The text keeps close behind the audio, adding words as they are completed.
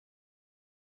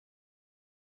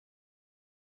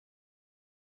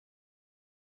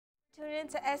Tune in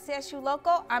to SCSU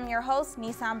Local. I'm your host,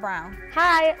 Nissan Brown.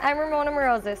 Hi, I'm Ramona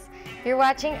Morozis. You're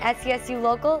watching SCSU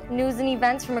Local, news and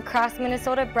events from across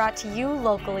Minnesota brought to you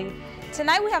locally.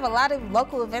 Tonight we have a lot of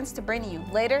local events to bring to you.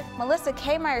 Later, Melissa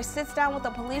Kmeyer sits down with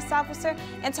a police officer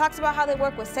and talks about how they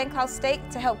work with St. Cloud State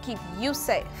to help keep you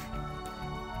safe.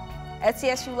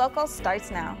 SCSU Local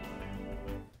starts now.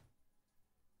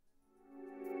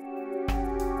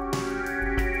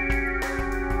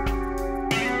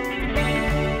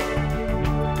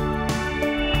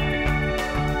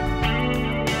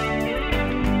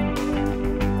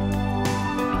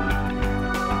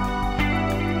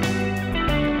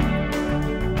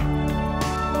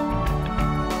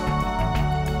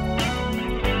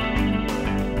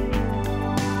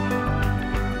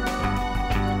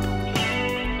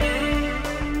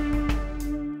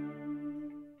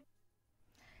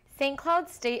 St. Cloud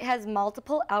State has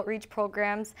multiple outreach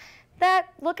programs that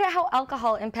look at how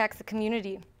alcohol impacts the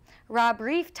community. Rob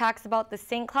Reef talks about the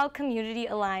St. Cloud Community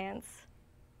Alliance.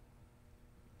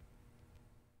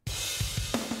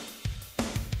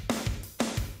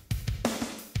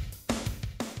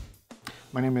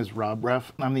 My name is Rob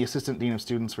Reff. I'm the Assistant Dean of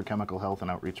Students for Chemical Health and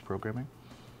Outreach Programming.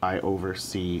 I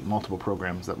oversee multiple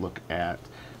programs that look at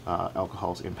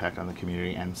alcohol's impact on the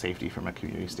community and safety from a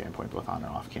community standpoint, both on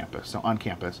and off campus. So on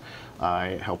campus,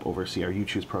 I help oversee our You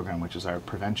Choose program, which is our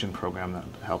prevention program that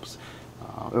helps,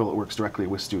 it works directly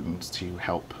with students to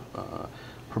help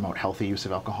promote healthy use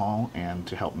of alcohol and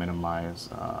to help minimize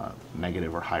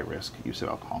negative or high-risk use of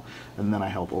alcohol. And then I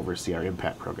help oversee our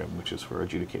impact program, which is for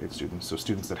adjudicated students. So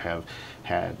students that have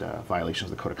had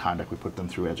violations of the code of conduct, we put them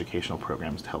through educational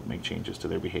programs to help make changes to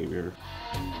their behavior.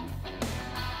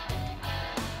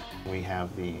 We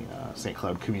have the St.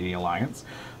 Cloud Community Alliance,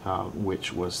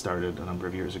 which was started a number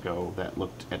of years ago, that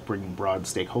looked at bringing broad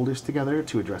stakeholders together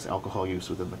to address alcohol use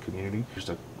within the community. Just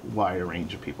a wider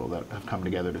range of people that have come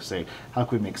together to say, how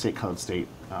can we make St. Cloud State,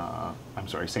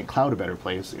 St. Cloud a better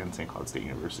place, and St. Cloud State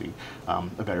University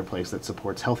a better place that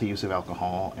supports healthy use of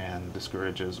alcohol and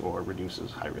discourages or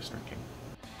reduces high-risk drinking.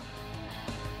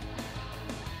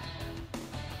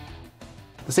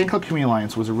 The St. Cloud Community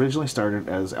Alliance was originally started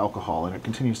as alcohol, and it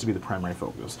continues to be the primary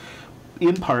focus.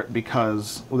 In part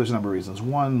because, well, there's a number of reasons.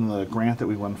 One, the grant that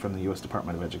we won from the U.S.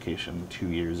 Department of Education 2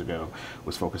 years ago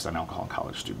was focused on alcohol in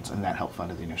college students, and that helped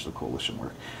fund the initial coalition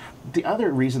work. The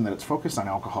other reason that it's focused on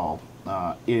alcohol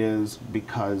is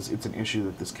because it's an issue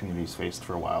that this community's faced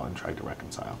for a while and tried to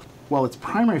reconcile. While its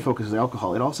primary focus is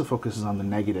alcohol, it also focuses on the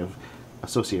negative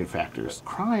associated factors.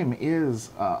 Crime is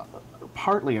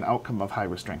partly an outcome of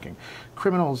high-risk drinking.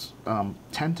 Criminals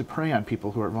tend to prey on people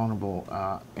who are vulnerable,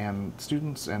 and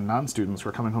students and non-students who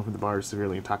are coming home from the bars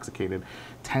severely intoxicated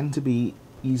tend to be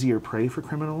easier prey for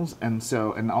criminals, and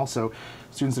also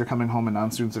students that are coming home and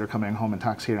non-students that are coming home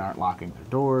intoxicated aren't locking their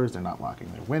doors, they're not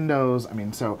locking their windows. I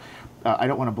mean, so I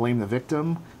don't want to blame the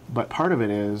victim, but part of it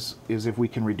is if we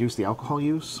can reduce the alcohol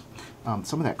use,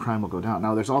 some of that crime will go down.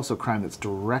 Now, there's also crime that's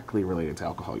directly related to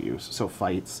alcohol use, so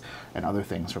fights and other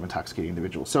things from intoxicating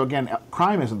individuals. So again,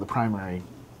 crime isn't the primary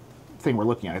thing we're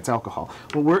looking at, it's alcohol.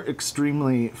 Well, we're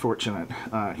extremely fortunate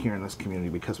here in this community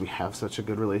because we have such a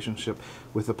good relationship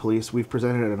with the police. We've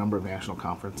presented at a number of national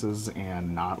conferences,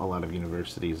 and not a lot of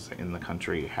universities in the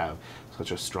country have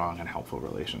such a strong and helpful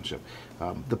relationship.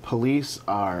 The police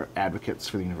are advocates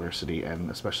for the university and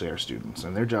especially our students,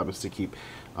 and their job is to keep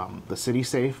the city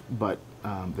safe, but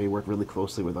they work really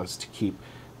closely with us to keep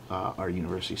our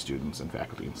university students and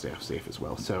faculty and staff safe as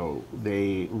well. So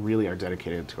they really are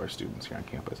dedicated to our students here on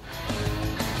campus.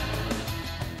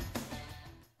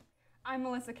 I'm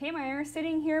Melissa Kmeyer,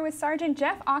 sitting here with Sergeant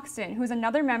Jeff Oxton, who is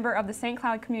another member of the St.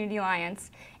 Cloud Community Alliance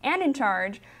and in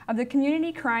charge of the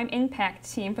Community Crime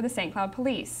Impact Team for the St. Cloud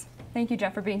Police. Thank you,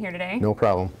 Jeff, for being here today. No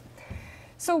problem.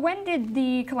 So when did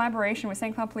the collaboration with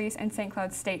St. Cloud Police and St.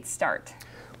 Cloud State start?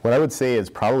 What I would say is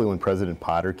probably when President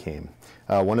Potter came.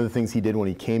 One of the things he did when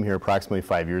he came here approximately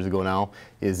 5 years ago now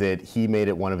is that he made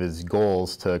it one of his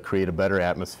goals to create a better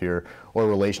atmosphere or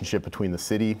relationship between the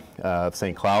city of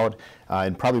St. Cloud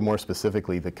and probably more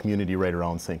specifically the community right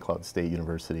around St. Cloud State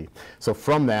University. So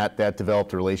from that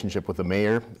developed a relationship with the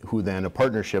mayor, who then a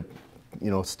partnership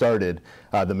started.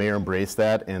 The mayor embraced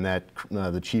that, and that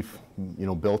the chief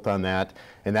built on that,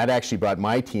 and that actually brought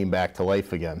my team back to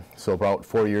life again. So about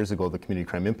 4 years ago, the Community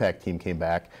Crime Impact Team came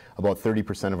back. About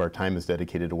 30% of our time is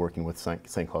dedicated to working with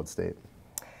St. Cloud State.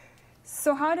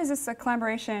 So how does this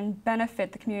collaboration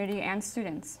benefit the community and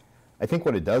students? I think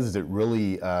what it does is it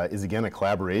really is, again, a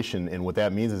collaboration, and what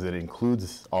that means is it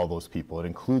includes all those people. It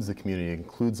includes the community, it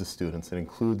includes the students, it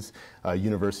includes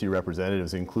university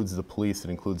representatives, it includes the police,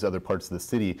 it includes other parts of the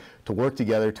city to work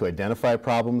together to identify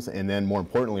problems and then, more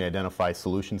importantly, identify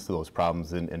solutions to those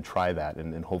problems and try that,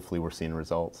 and hopefully we're seeing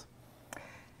results.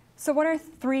 So what are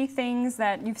 3 things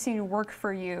that you've seen work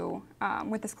for you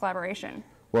with this collaboration?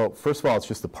 Well, first of all, it's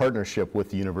just the partnership with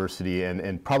the university,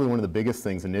 and probably one of the biggest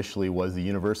things initially was the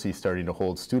university starting to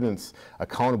hold students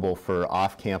accountable for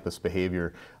off-campus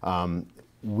behavior.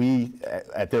 We,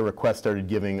 at their request, started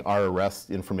giving our arrest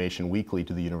information weekly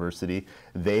to the university.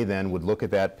 They then would look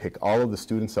at that, pick all of the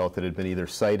students out that had been either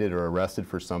cited or arrested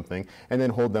for something, and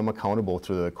then hold them accountable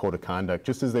to the code of conduct,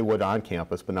 just as they would on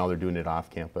campus, but now they're doing it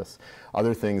off campus.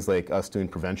 Other things like us doing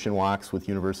prevention walks with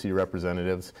university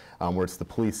representatives, where it's the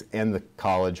police and the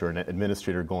college or an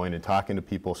administrator going and talking to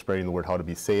people, spreading the word how to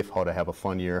be safe, how to have a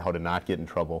fun year, how to not get in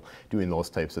trouble, doing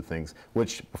those types of things,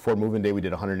 which before moving day we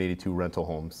did 182 rental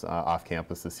homes off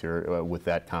campus this year with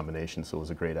that combination, so it was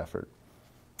a great effort.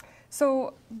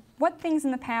 So what things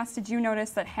in the past did you notice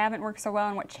that haven't worked so well,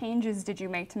 and what changes did you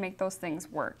make to make those things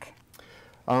work?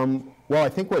 Well, I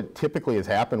think what typically has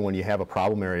happened when you have a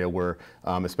problem area where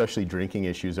especially drinking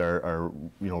issues are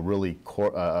really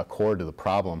core to the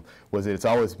problem, was that it's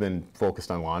always been focused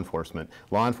on law enforcement.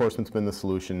 Law enforcement's been the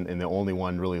solution and the only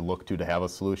one really looked to have a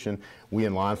solution. We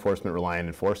in law enforcement rely on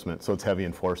enforcement, so it's heavy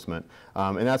enforcement.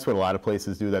 And that's what a lot of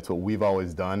places do. That's what we've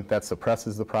always done. That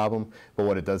suppresses the problem, but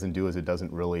what it doesn't do is it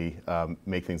doesn't really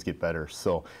make things get better.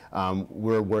 So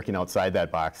we're working outside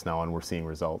that box now and we're seeing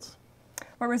results.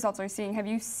 What results are you seeing? Have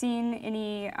you seen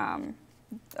any,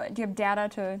 do you have data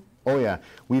to? Oh yeah,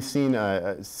 we've seen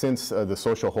since the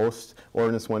social host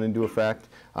ordinance went into effect,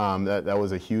 that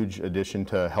was a huge addition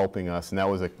to helping us, and that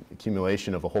was an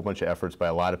accumulation of a whole bunch of efforts by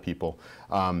a lot of people.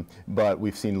 But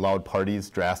we've seen loud parties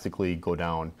drastically go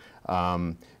down.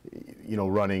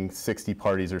 Running 60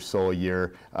 parties or so a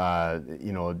year,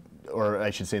 or I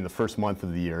should say in the first month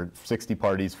of the year, 60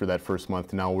 parties for that first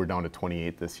month. Now we're down to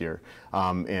 28 this year.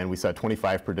 And we saw a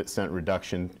 25%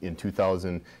 reduction in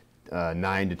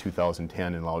 2009 to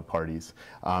 2010 in loud parties.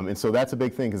 And so that's a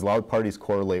big thing because loud parties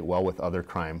correlate well with other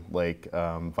crime, like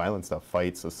violent stuff,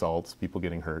 fights, assaults, people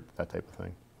getting hurt, that type of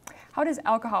thing. How does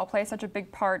alcohol play such a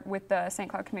big part with the St.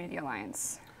 Cloud Community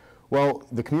Alliance? Well,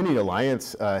 the Community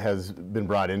Alliance has been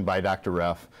brought in by Dr.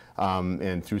 Reff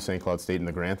and through St. Cloud State and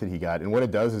the grant that he got. And what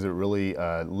it does is it really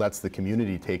lets the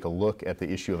community take a look at the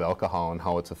issue of alcohol and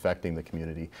how it's affecting the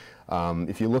community.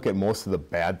 If you look at most of the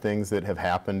bad things that have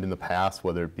happened in the past,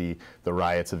 whether it be the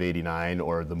riots of '89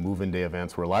 or the move-in day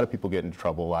events where a lot of people get in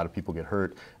trouble, a lot of people get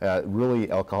hurt, really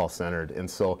alcohol-centered. And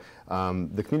so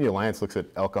the Community Alliance looks at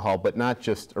alcohol, but not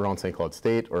just around St. Cloud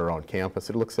State or around campus.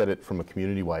 It looks at it from a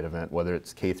community-wide event, whether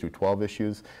it's K through 12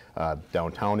 issues,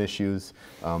 downtown issues,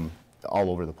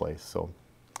 all over the place. So,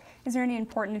 is there any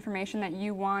important information that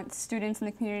you want students and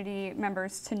the community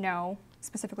members to know,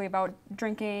 specifically about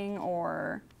drinking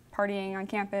or partying on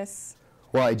campus?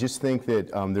 Well, I just think that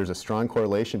there's a strong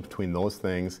correlation between those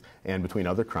things and between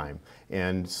other crime.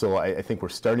 And so I think we're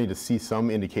starting to see some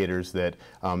indicators that,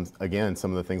 again,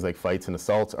 some of the things like fights and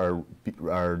assaults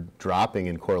are dropping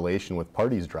in correlation with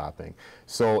parties dropping.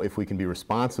 So if we can be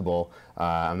responsible,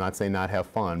 I'm not saying not have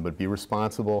fun, but be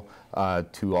responsible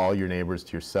to all your neighbors,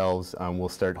 to yourselves, we'll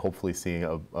start hopefully seeing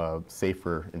a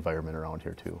safer environment around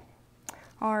here too.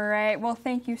 All right, well,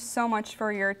 thank you so much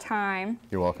for your time.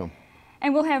 You're welcome.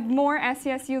 And we'll have more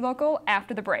SCSU Local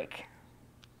after the break.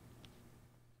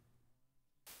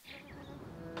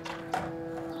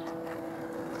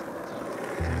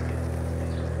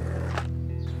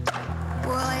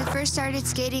 Well, I first started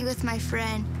skating with my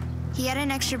friend. He had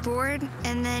an extra board,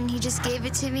 and then he just gave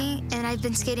it to me, and I've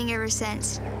been skating ever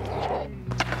since.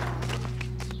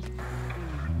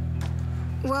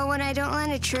 Well, when I don't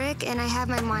land a trick and I have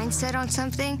my mind set on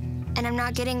something, and I'm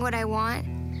not getting what I want,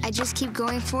 I just keep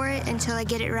going for it until I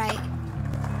get it right.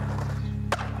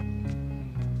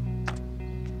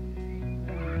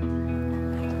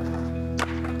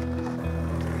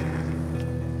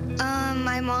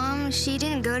 My mom, she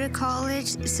didn't go to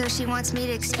college, so she wants me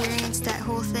to experience that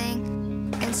whole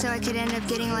thing, and so I could end up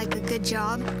getting like a good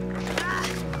job.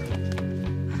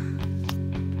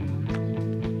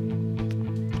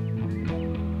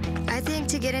 I think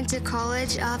to get into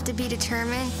college, I'll have to be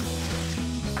determined.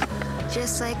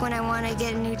 Just like when I want to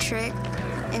get a new trick,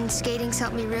 and skating's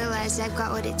helped me realize I've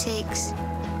got what it takes.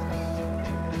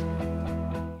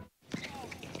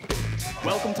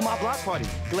 Welcome to my block party.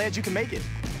 Glad you can make it.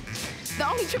 The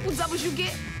only triple doubles you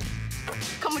get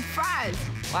come with fries.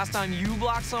 Last time you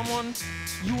blocked someone,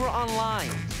 you were online.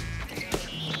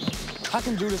 I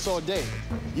can do this all day.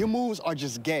 Your moves are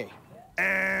just gay.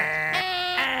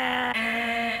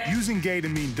 Using gay to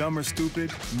mean dumb or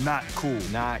stupid, not cool.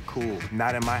 Not cool.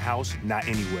 Not in my house, not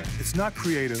anywhere. It's not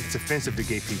creative, it's offensive to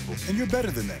gay people. And you're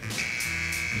better than that.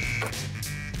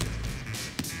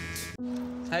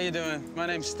 How you doing? My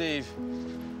name's Steve.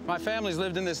 My family's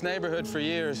lived in this neighborhood for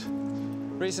years.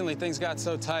 Recently, things got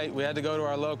so tight, we had to go to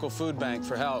our local food bank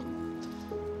for help.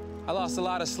 I lost a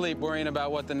lot of sleep worrying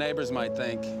about what the neighbors might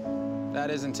think. That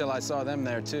is until I saw them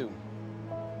there, too.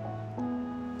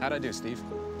 How'd I do, Steve?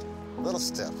 A little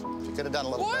stiff. You could have done a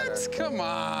little better. What? Come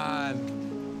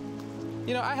on.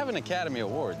 You know, I have an Academy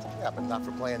Award. Yeah, but not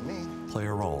for playing me. Play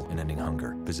a role in ending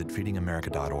hunger. Visit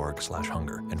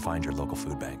feedingamerica.org/hunger and find your local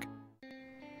food bank.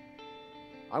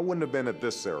 I wouldn't have been at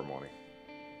this ceremony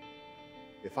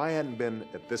if I hadn't been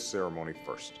at this ceremony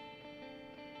first.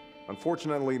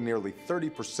 Unfortunately, nearly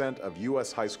 30% of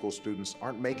U.S. high school students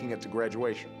aren't making it to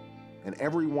graduation. And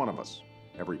every one of us,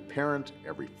 every parent,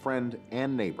 every friend,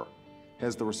 and neighbor,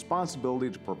 has the responsibility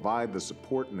to provide the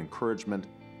support and encouragement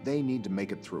they need to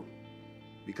make it through.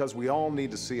 Because we all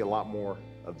need to see a lot more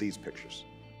of these pictures.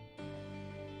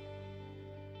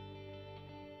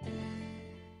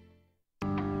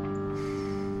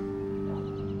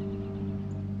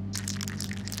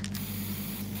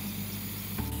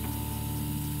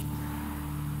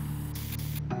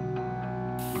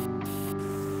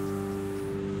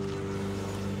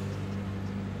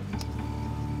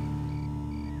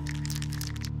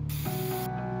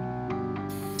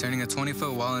 Turning a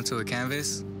 20-foot wall into a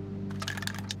canvas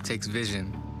takes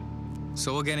vision.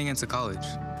 So will getting into college.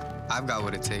 I've got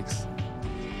what it takes.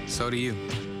 So do you.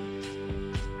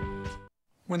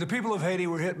 When the people of Haiti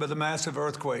were hit by the massive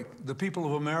earthquake, the people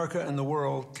of America and the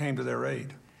world came to their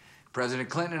aid. President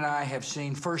Clinton and I have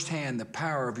seen firsthand the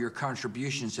power of your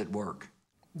contributions at work.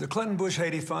 The Clinton-Bush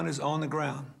Haiti Fund is on the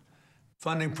ground,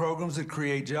 funding programs that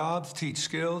create jobs, teach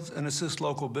skills, and assist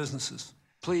local businesses.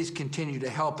 Please continue to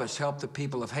help us help the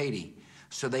people of Haiti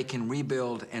so they can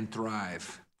rebuild and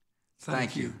thrive.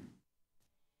 Thank you.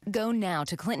 Go now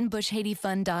to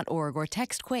ClintonBushHaitiFund.org or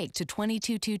text Quake to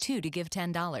 2222 to give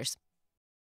 $10.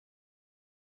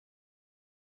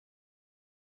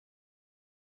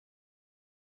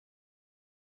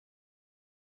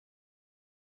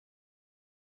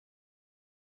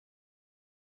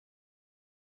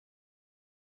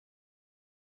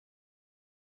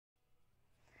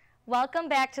 Welcome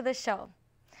back to the show.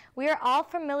 We are all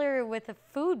familiar with a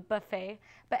food buffet,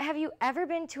 but have you ever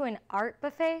been to an art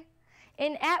buffet?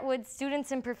 In Atwood,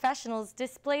 students and professionals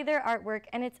display their artwork,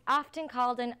 and it's often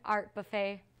called an art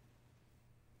buffet.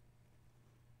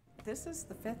 This is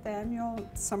the 5th annual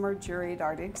Summer Juried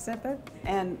Art Exhibit,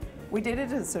 and we did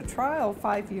it as a trial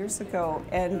 5 years ago,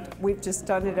 and we've just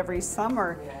done it every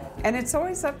summer. And it's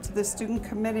always up to the student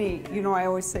committee. You know, I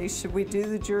always say, should we do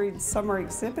the juried summer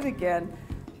exhibit again?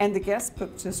 And the guest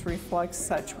book just reflects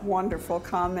such wonderful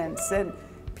comments. And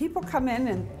people come in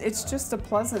and it's just a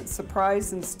pleasant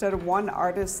surprise. Instead of one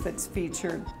artist that's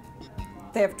featured,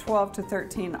 they have 12 to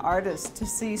 13 artists to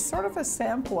see sort of a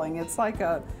sampling. It's like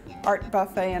a art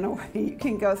buffet in a way. You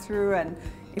can go through, and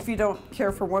if you don't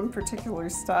care for one particular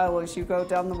style, as you go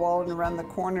down the wall and around the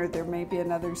corner, there may be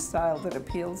another style that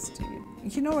appeals to you.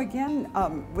 You know, again,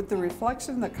 with the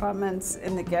reflection, the comments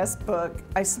in the guest book,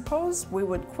 I suppose we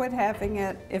would quit having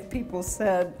it if people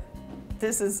said,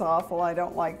 this is awful, I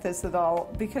don't like this at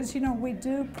all. Because, you know, we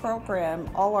do program,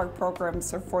 all our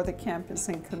programs are for the campus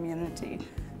and community.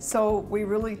 So we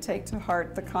really take to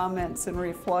heart the comments and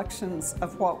reflections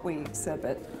of what we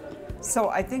exhibit. So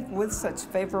I think with such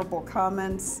favorable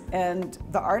comments, and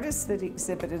the artists that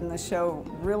exhibit in the show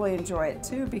really enjoy it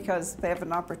too, because they have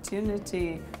an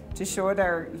opportunity to show at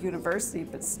our university,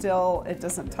 but still it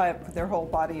doesn't tie up with their whole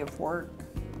body of work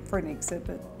for an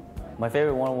exhibit. My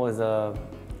favorite one was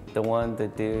the one the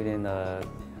dude in the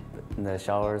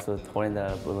showers was holding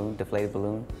the balloon, deflated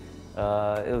balloon.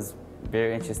 It was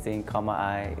very interesting, caught my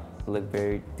eye, looked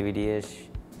very 3D-ish,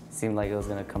 seemed like it was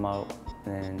gonna come out,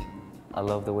 and I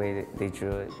love the way that they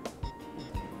drew it.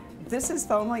 This is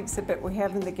the only exhibit we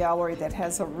have in the gallery that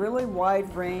has a really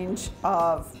wide range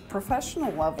of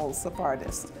professional levels of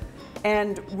artists.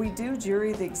 And we do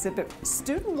jury the exhibit.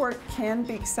 Student work can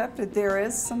be accepted. There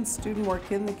is some student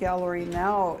work in the gallery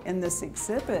now in this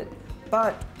exhibit,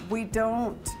 but we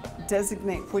don't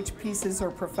designate which pieces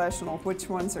are professional, which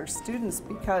ones are students,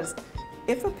 because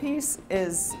if a piece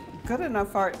is good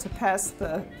enough art to pass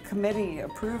the committee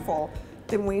approval,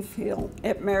 then we feel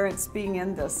it merits being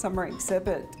in the summer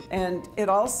exhibit. And it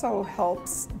also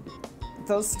helps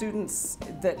those students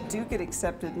that do get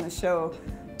accepted in the show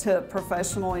to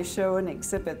professionally show and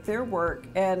exhibit their work.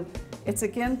 And it's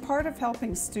again part of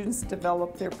helping students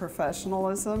develop their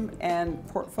professionalism and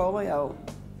portfolio.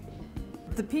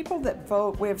 The people that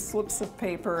vote, we have slips of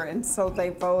paper, and so they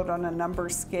vote on a number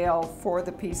scale for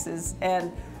the pieces.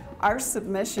 And our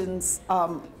submissions,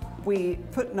 we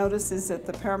put notices at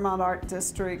the Paramount Art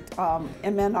District.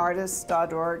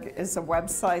 mnartists.org is a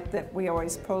website that we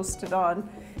always post it on.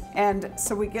 And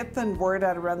so we get the word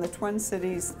out around the Twin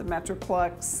Cities, the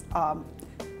Metroplex.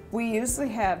 We usually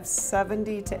have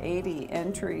 70 to 80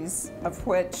 entries, of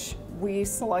which we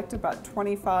select about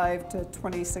 25 to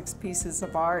 26 pieces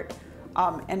of art.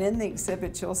 And in the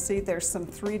exhibit, you'll see there's some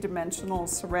three-dimensional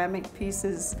ceramic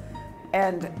pieces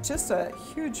and just a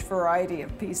huge variety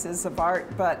of pieces of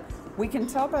art. But we can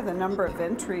tell by the number of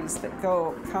entries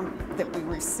that we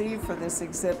receive for this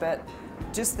exhibit,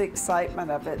 just the excitement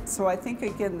of it. So I think,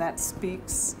 again, that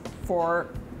speaks for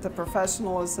the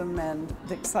professionalism and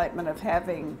the excitement of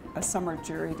having a summer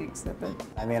juried exhibit.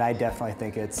 I mean, I definitely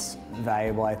think it's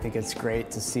valuable. I think it's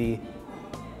great to see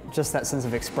just that sense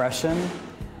of expression.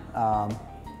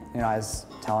 You know, I was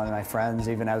telling my friends,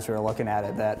 even as we were looking at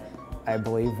it, that I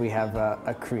believe we have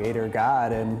a creator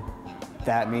God, and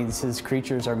that means his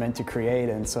creatures are meant to create.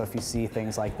 And so if you see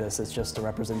things like this, it's just a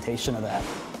representation of that.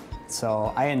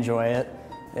 So I enjoy it.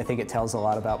 I think it tells a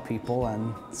lot about people,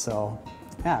 and so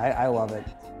yeah, I love it.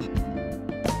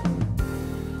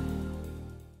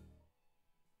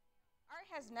 Art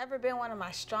has never been one of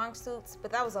my strong suits,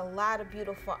 but that was a lot of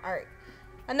beautiful art.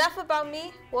 Enough about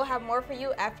me. We'll have more for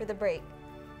you after the break.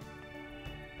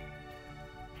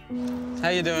 How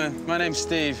you doing? My name's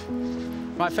Steve.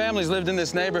 My family's lived in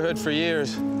this neighborhood for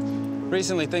years.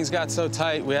 Recently, things got so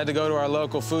tight, we had to go to our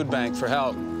local food bank for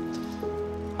help.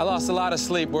 I lost a lot of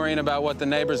sleep worrying about what the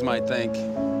neighbors might think.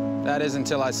 That is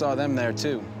until I saw them there,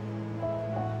 too.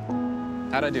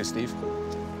 How'd I do, Steve?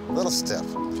 A little stiff.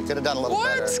 You could have done a little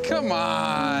better. What? Come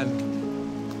on.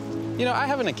 You know, I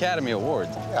have an Academy Award.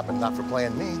 Yeah, but not for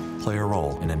playing me. Play a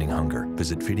role in ending hunger.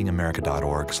 Visit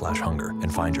feedingamerica.org/hunger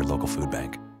and find your local food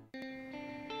bank.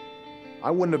 I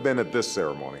wouldn't have been at this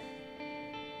ceremony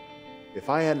if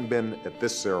I hadn't been at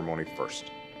this ceremony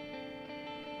first.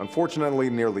 Unfortunately,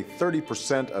 nearly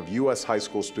 30% of U.S. high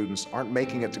school students aren't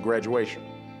making it to graduation.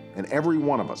 And every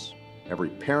one of us, every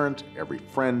parent, every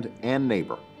friend, and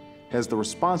neighbor, has the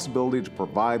responsibility to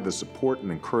provide the support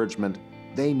and encouragement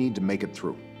they need to make it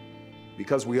through.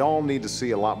 Because we all need to see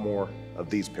a lot more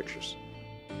of these pictures.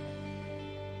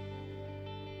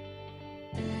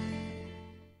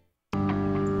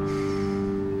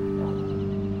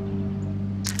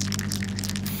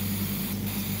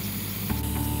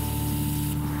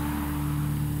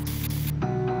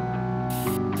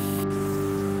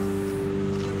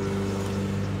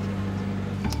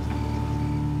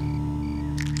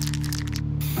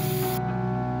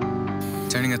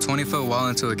 Turning a 20-foot wall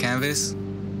into a canvas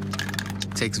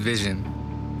takes vision.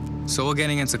 So will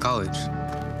getting into college.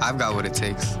 I've got what it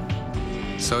takes.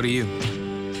 So do you.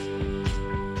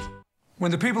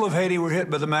 When the people of Haiti were hit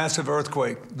by the massive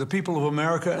earthquake, the people of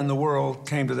America and the world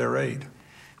came to their aid.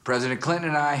 President Clinton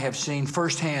and I have seen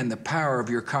firsthand the power of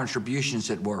your contributions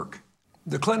at work.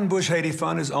 The Clinton Bush Haiti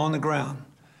Fund is on the ground,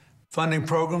 funding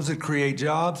programs that create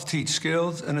jobs, teach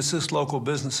skills, and assist local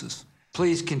businesses.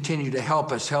 Please continue to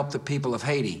help us help the people of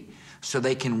Haiti so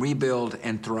they can rebuild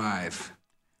and thrive.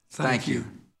 Thank you.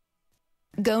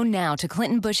 Go now to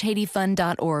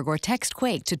ClintonBushHaitiFund.org or text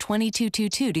Quake to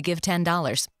 2222 to give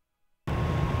 $10.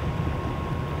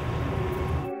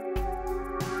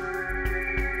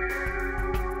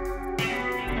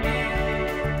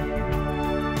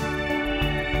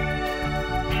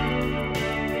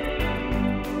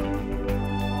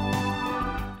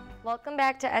 Welcome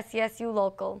back to SCSU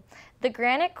Local. The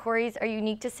granite quarries are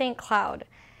unique to St. Cloud.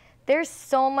 There's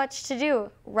so much to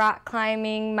do: rock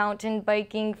climbing, mountain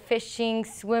biking, fishing,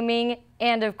 swimming,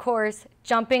 and of course,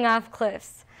 jumping off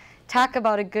cliffs. Talk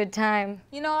about a good time.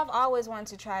 You know, I've always wanted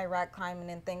to try rock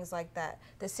climbing and things like that.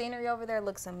 The scenery over there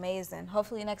looks amazing.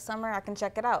 Hopefully next summer I can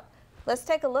check it out. Let's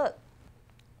take a look.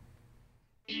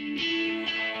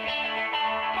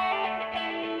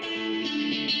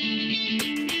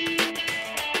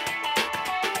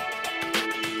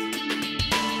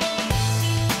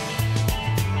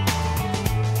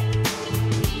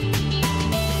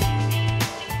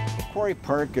 Quarry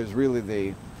Park is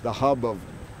really the hub of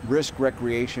risk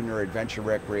recreation or adventure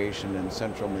recreation in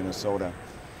central Minnesota.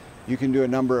 You can do a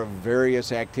number of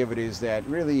various activities that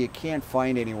really you can't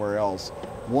find anywhere else.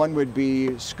 One would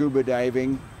be scuba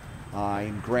diving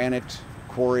in granite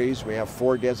quarries. We have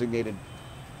 4 designated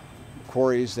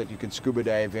quarries that you can scuba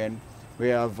dive in. We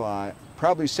have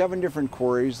probably 7 different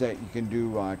quarries that you can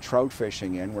do trout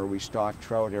fishing in, where we stock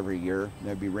trout every year.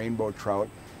 That'd be rainbow trout.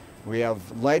 We have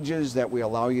ledges that we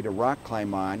allow you to rock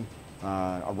climb on.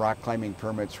 A rock climbing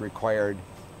permit's required,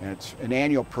 and it's an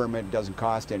annual permit, doesn't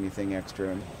cost anything extra.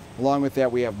 And along with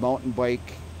that, we have mountain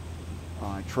bike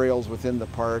trails within the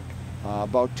park,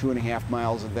 about 2.5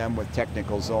 miles of them with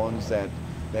technical zones that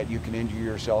you can injure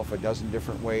yourself a dozen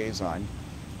different ways on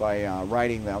by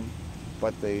riding them,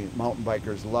 but the mountain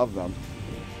bikers love them.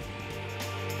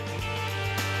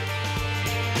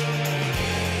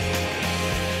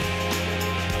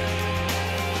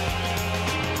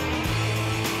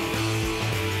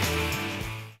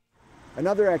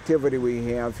 Another activity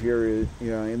we have here is,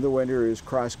 in the winter is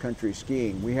cross-country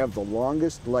skiing. We have the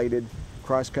longest lighted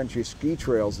cross-country ski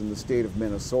trails in the state of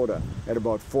Minnesota at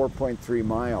about 4.3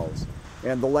 miles.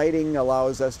 And the lighting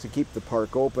allows us to keep the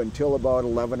park open till about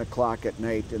 11 o'clock at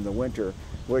night in the winter,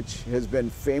 which has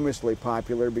been famously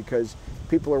popular because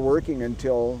people are working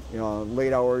until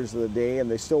late hours of the day and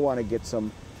they still want to get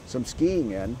some skiing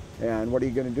in. And what are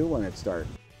you going to do when it starts?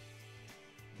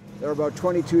 There are about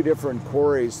 22 different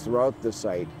quarries throughout the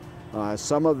site.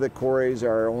 Some of the quarries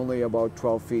are only about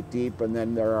 12 feet deep, and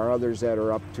then there are others that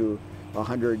are up to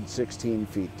 116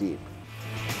 feet deep.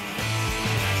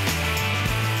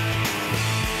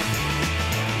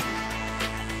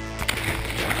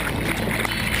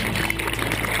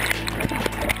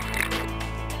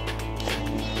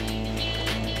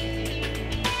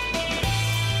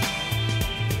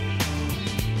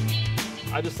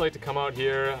 I just like to come out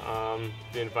here.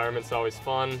 The environment's always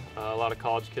fun. A lot of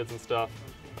college kids and stuff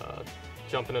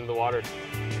jumping into the water.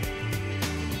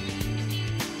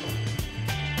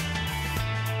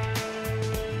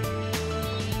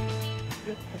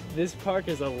 This park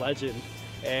is a legend,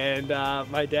 and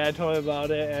my dad told me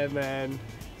about it, and then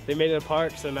they made it a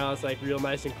park, so now it's like real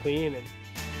nice and clean.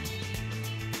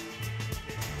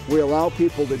 We allow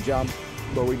people to jump,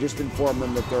 but we just inform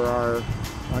them that there are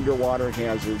underwater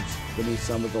hazards beneath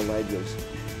some of the ledges.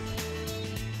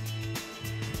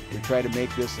 We try to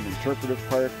make this an interpretive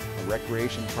park, a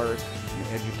recreation park, an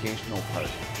educational park.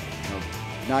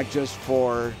 Not just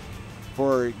for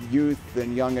youth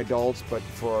and young adults, but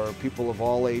for people of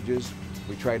all ages.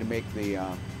 We try to make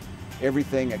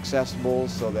everything accessible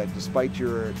so that despite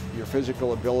your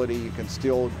physical ability, you can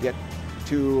still get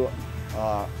to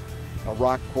a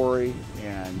rock quarry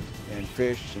and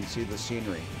fish and see the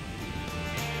scenery.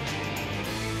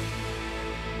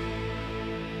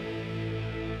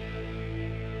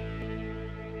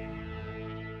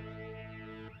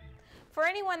 For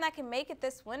anyone that can make it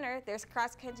this winter, there's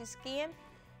cross-country skiing.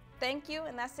 Thank you,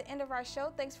 and that's the end of our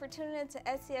show. Thanks for tuning in to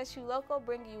SCSU Local,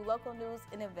 bringing you local news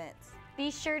and events.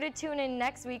 Be sure to tune in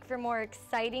next week for more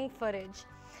exciting footage.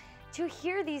 To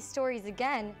hear these stories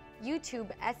again,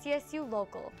 YouTube SCSU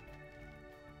Local.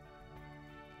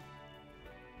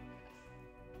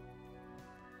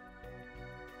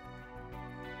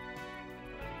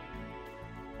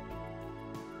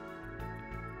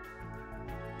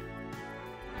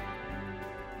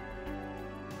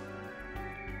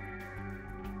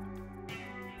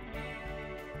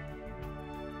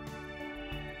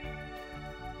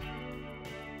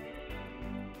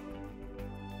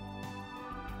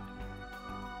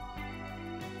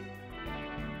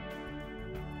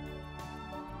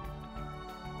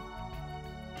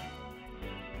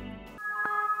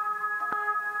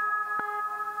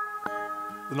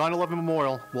 The 9/11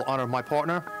 Memorial will honor my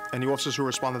partner and the officers who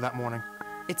responded that morning.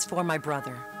 It's for my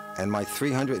brother. And my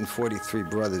 343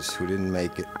 brothers who didn't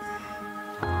make it.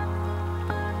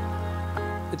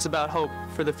 It's about hope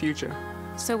for the future.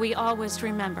 So we always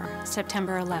remember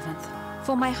September 11th.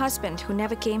 For my husband who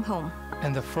never came home.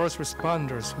 And the first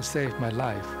responders who saved my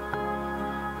life.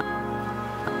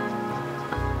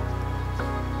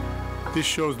 This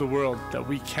shows the world that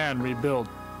we can rebuild.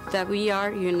 That we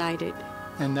are united.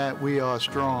 And that we are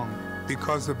strong.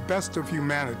 Because the best of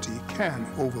humanity can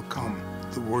overcome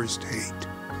the worst hate.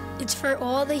 It's for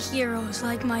all the heroes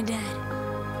like my dad.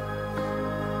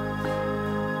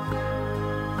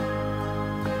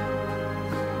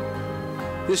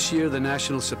 This year, the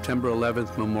National September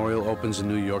 11th Memorial opens in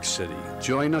New York City.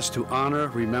 Join us to honor,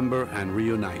 remember, and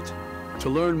reunite. To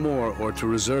learn more or to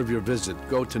reserve your visit,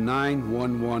 go to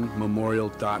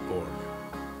 911memorial.org.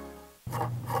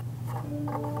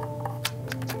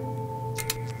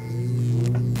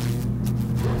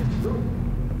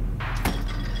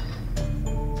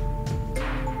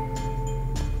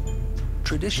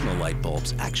 Traditional light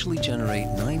bulbs actually generate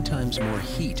 9 times more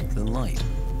heat than light.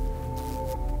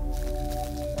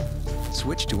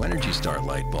 Switch to Energy Star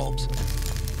light bulbs,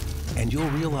 and you'll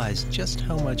realize just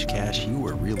how much cash you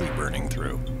were really burning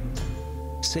through.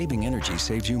 saving energy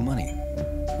saves you money.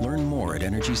 Learn more at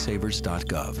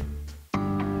EnergySavers.gov.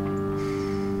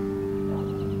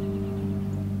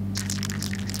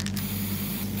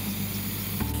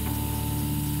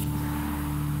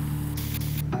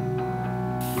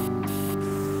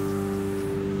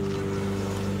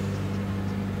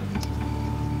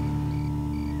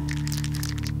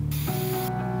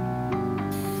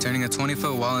 Turning a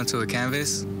 20-foot wall into a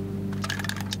canvas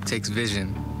takes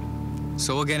vision.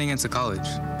 So will getting into college.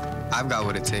 I've got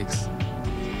what it takes.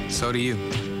 So do you.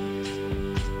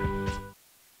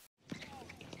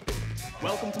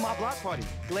 Welcome to my block party.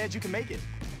 Glad you can make it.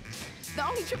 The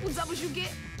only triple doubles you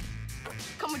get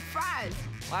come with fries.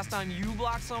 Last time you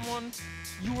blocked someone,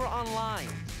 you were online.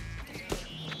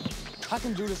 I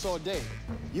can do this all day.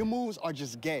 Your moves are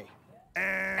just gay.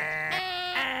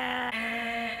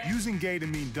 Using gay to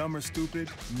mean dumb or stupid,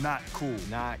 not cool.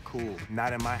 Not cool.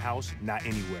 Not in my house, not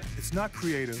anywhere. It's not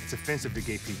creative, it's offensive to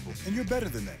gay people. And you're better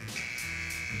than that.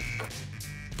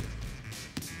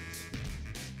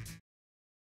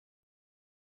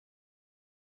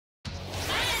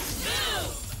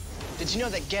 Did you know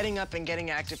that getting up and getting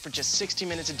active for just 60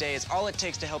 minutes a day is all it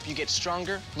takes to help you get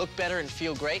stronger, look better, and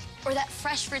feel great? Or that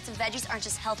fresh fruits and veggies aren't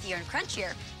just healthier and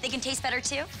crunchier, they can taste better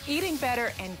too? Eating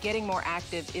better and getting more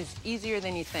active is easier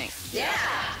than you think. Yeah!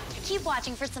 Keep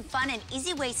watching for some fun and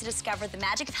easy ways to discover the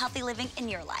magic of healthy living in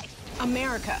your life.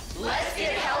 America. Let's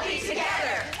get healthy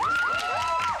together!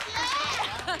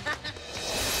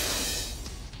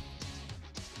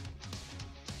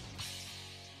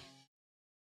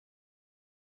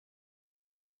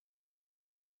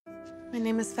 My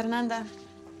name is Fernanda.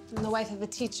 I'm the wife of a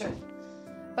teacher.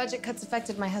 Budget cuts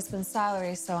affected my husband's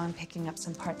salary, so I'm picking up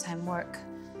some part-time work.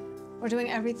 We're doing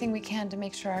everything we can to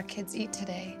make sure our kids eat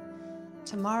today.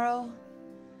 Tomorrow,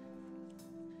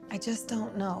 I just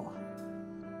don't know.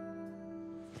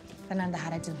 Fernanda,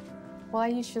 how'd I do? Well, I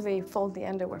usually fold the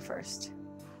underwear first.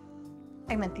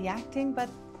 I meant the acting, but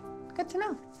good to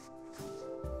know.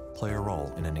 Play a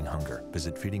role in ending hunger.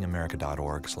 Visit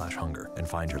feedingamerica.org/hunger and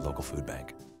find your local food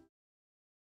bank.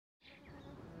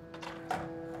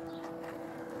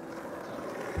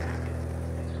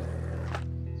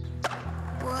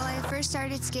 Well, I first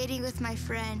started skating with my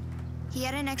friend. He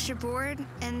had an extra board,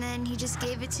 and then he just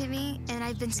gave it to me, and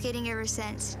I've been skating ever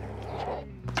since.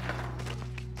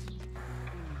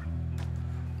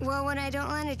 Well, when I don't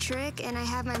land a trick and I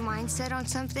have my mind set on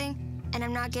something, and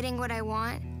I'm not getting what I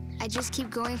want, I just keep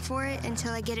going for it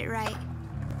until I get it right.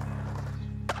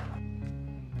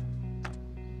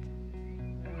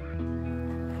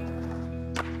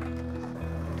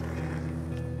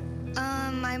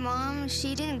 My mom,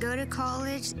 she didn't go to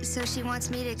college, so she wants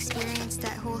me to experience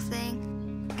that whole thing,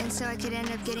 and so I could end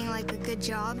up getting, like, a good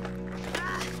job.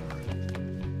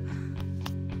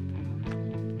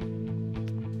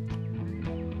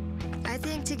 I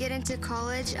think to get into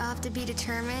college, I'll have to be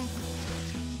determined,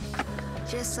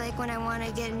 just like when I want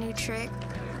to get a new trick,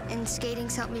 and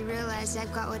skating's helped me realize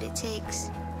I've got what it takes.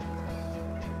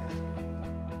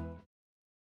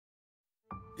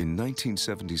 In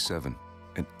 1977,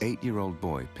 an 8-year-old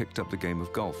boy picked up the game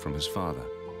of golf from his father.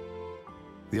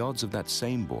 The odds of that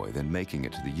same boy then making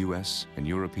it to the US and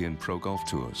European pro golf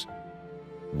tours,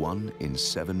 1 in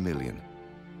 7 million.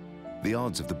 The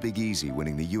odds of the Big Easy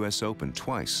winning the US Open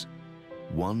twice,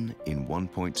 1 in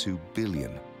 1.2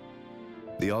 billion.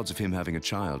 The odds of him having a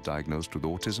child diagnosed with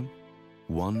autism,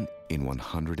 1 in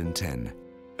 110.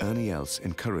 Ernie Els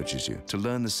encourages you to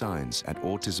learn the signs at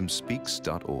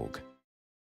autismspeaks.org.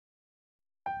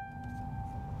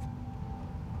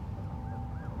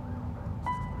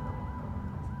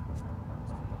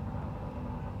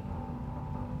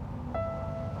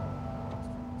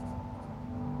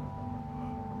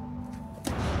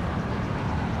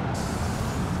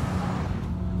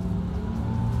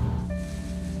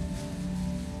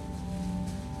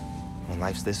 When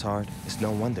life's this hard, it's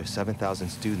no wonder 7,000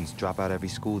 students drop out every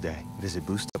school day. Visit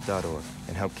boostup.org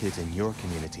and help kids in your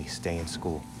community stay in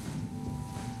school.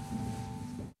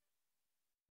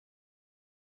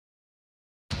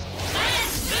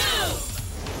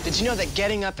 Did you know that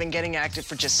getting up and getting active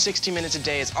for just 60 minutes a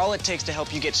day is all it takes to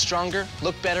help you get stronger,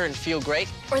 look better, and feel great?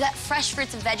 Or that fresh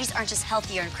fruits and veggies aren't just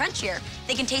healthier and crunchier,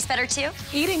 they can taste better too?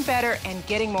 Eating better and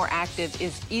getting more active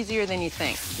is easier than you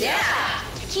think. Yeah!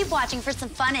 Keep watching for some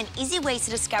fun and easy ways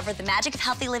to discover the magic of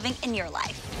healthy living in your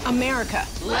life. America.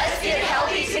 Let's get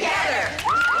healthy together!